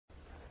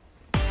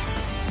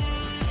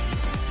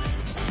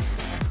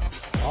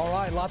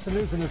right, lots of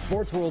news in the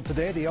sports world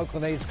today. The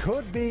Oakland A's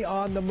could be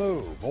on the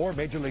move, or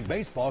Major League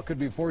Baseball could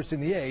be forcing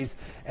the A's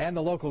and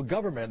the local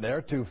government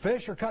there to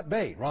fish or cut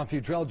bait. Ron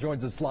Futrell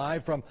joins us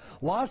live from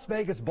Las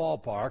Vegas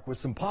Ballpark with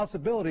some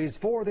possibilities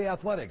for the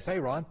Athletics. Hey,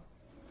 Ron.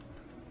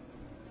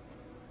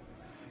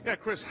 Yeah,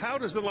 Chris, how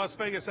does the Las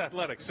Vegas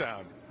Athletics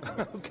sound?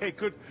 Okay,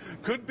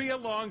 could be a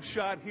long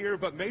shot here,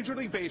 but Major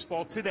League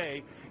Baseball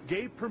today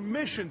gave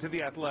permission to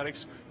the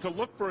Athletics to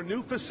look for a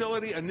new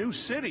facility, a new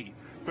city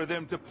for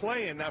them to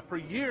play in. Now, for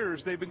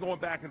years, they've been going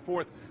back and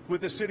forth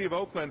with the city of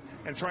Oakland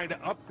and trying to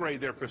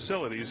upgrade their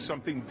facilities,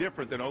 something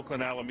different than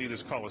Oakland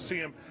Alameda's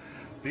Coliseum.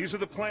 These are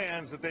the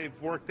plans that they've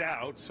worked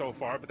out so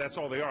far, but that's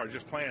all they are,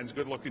 just plans,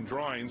 good-looking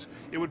drawings.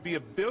 It would be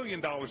 $1 billion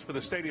for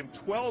the stadium,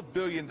 $12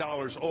 billion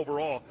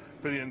overall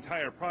for the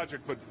entire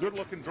project, but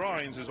good-looking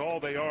drawings is all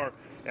they are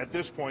at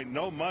this point.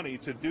 No money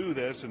to do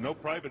this and no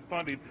private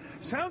funding.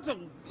 Sounds a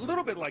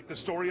little bit like the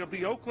story of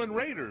the Oakland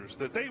Raiders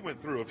that they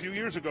went through a few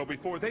years ago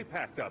before they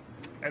packed up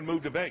and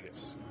moved to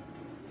Vegas.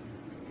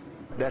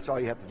 That's all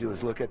you have to do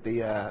is look at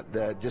the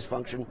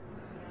dysfunction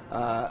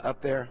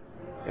up there,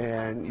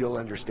 and you'll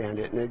understand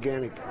it. And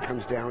again, it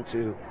comes down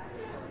to,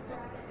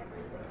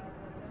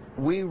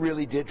 we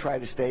really did try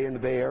to stay in the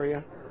Bay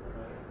Area.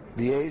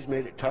 The A's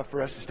made it tough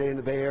for us to stay in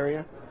the Bay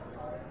Area.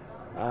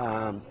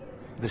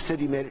 The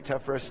city made it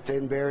tough for us to stay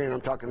in the Bay Area, and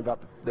I'm talking about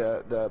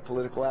the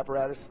political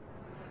apparatus.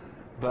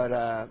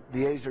 But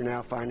the A's are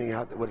now finding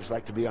out what it's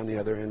like to be on the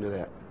other end of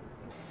that.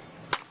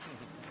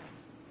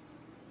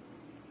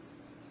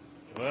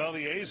 Well,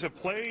 the A's have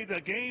played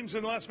games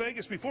in Las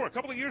Vegas before. A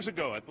couple of years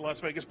ago at the Las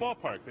Vegas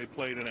Ballpark, they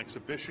played an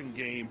exhibition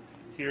game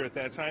here at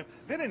that time.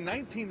 Then in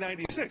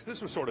 1996,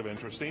 this was sort of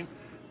interesting,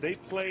 they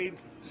played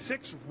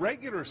 6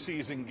 regular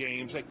season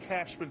games at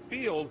Cashman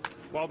Field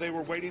while they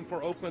were waiting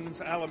for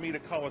Oakland's Alameda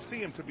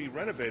Coliseum to be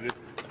renovated.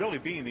 Billy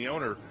Beane, the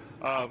owner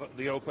of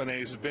the Oakland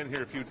A's, has been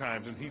here a few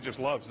times, and he just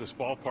loves this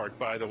ballpark,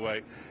 by the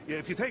way. Yeah,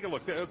 if you take a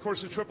look, of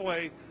course, the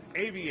AAA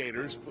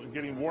Aviators,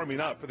 warming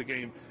up for the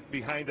game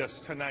behind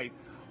us tonight,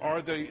 are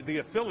the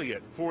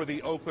affiliate for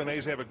the Oakland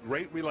A's. They have a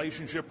great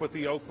relationship with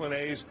the Oakland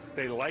A's.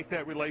 They like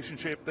that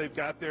relationship they've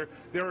got there.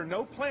 There are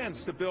no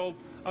plans to build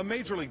a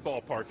Major League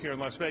ballpark here in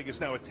Las Vegas.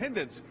 Now,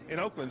 attendance in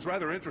Oakland is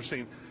rather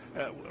interesting.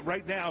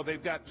 Right now,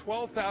 they've got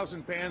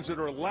 12,000 fans that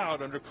are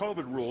allowed under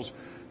COVID rules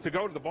to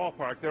go to the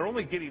ballpark. They're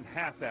only getting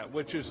half that,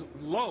 which is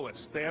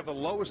lowest. They have the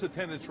lowest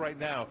attendance right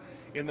now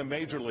in the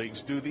major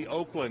leagues, do the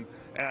Oakland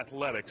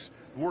Athletics,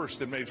 worst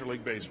in Major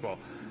League Baseball.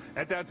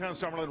 At downtown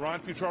Summerlin,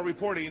 Ron Futrell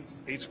reporting,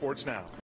 8 Sports Now.